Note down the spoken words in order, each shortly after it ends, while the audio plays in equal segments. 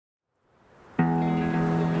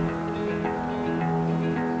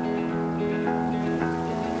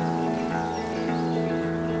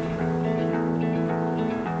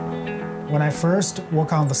When I first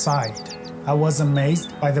walked on the site, I was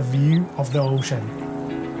amazed by the view of the ocean.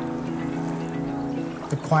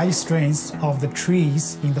 The quiet strength of the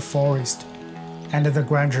trees in the forest and the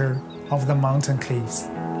grandeur of the mountain cliffs.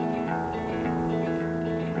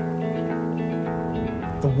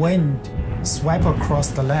 The wind swept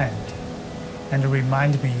across the land and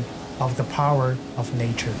reminded me of the power of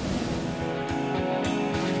nature.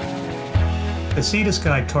 The Sea to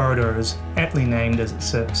Sky corridor is aptly named as it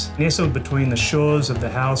sits, nestled between the shores of the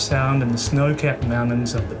Howe Sound and the snow-capped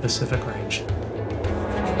mountains of the Pacific Range.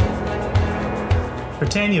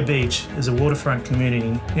 Britannia Beach is a waterfront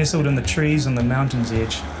community nestled in the trees on the mountain's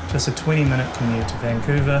edge, just a 20-minute commute to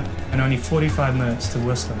Vancouver and only 45 minutes to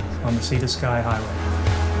Whistler on the Sea to Sky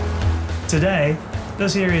Highway. Today,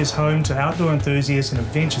 this area is home to outdoor enthusiasts and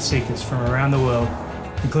adventure seekers from around the world,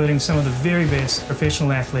 including some of the very best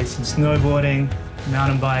professional athletes in snowboarding,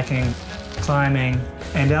 mountain biking, climbing,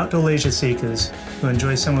 and outdoor leisure seekers who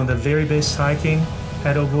enjoy some of the very best hiking,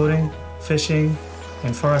 paddleboarding, fishing,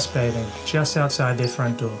 and forest bathing just outside their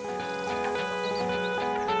front door.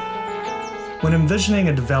 When envisioning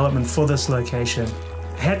a development for this location,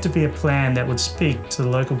 it had to be a plan that would speak to the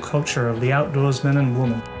local culture of the outdoorsman and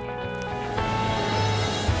woman.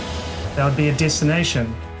 That would be a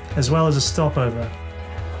destination, as well as a stopover,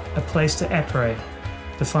 a place to apparet,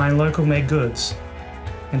 to find local-made goods,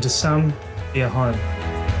 and to some, be a home.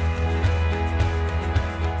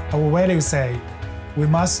 Our values say, we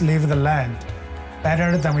must leave the land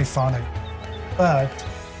better than we found it. But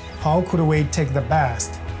how could we take the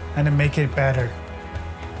best and make it better?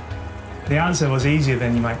 The answer was easier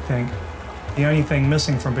than you might think. The only thing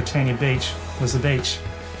missing from Britannia Beach was the beach.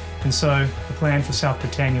 And so a plan for South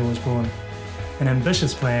Britannia was born. An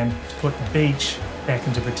ambitious plan to put the beach back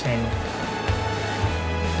into Britannia.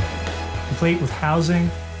 Complete with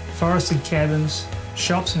housing, forested cabins,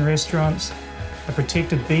 shops and restaurants, a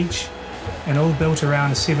protected beach, and all built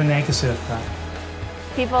around a 7-acre surf park.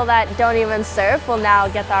 People that don't even surf will now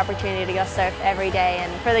get the opportunity to go surf every day.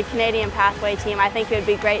 And for the Canadian Pathway team, I think it would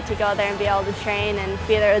be great to go there and be able to train and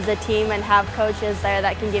be there as a team and have coaches there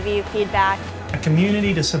that can give you feedback. A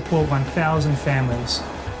community to support 1,000 families,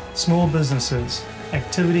 small businesses,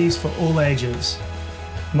 activities for all ages,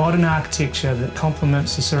 modern architecture that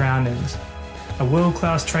complements the surroundings, a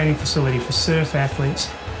world-class training facility for surf athletes,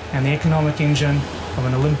 and the economic engine of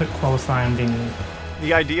an Olympic qualifying venue.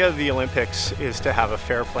 The idea of the Olympics is to have a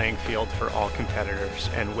fair playing field for all competitors,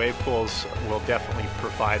 and wave pools will definitely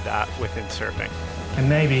provide that within surfing. And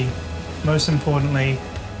maybe, most importantly,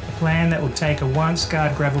 a plan that will take a once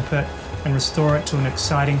scarred gravel pit and restore it to an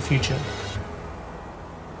exciting future.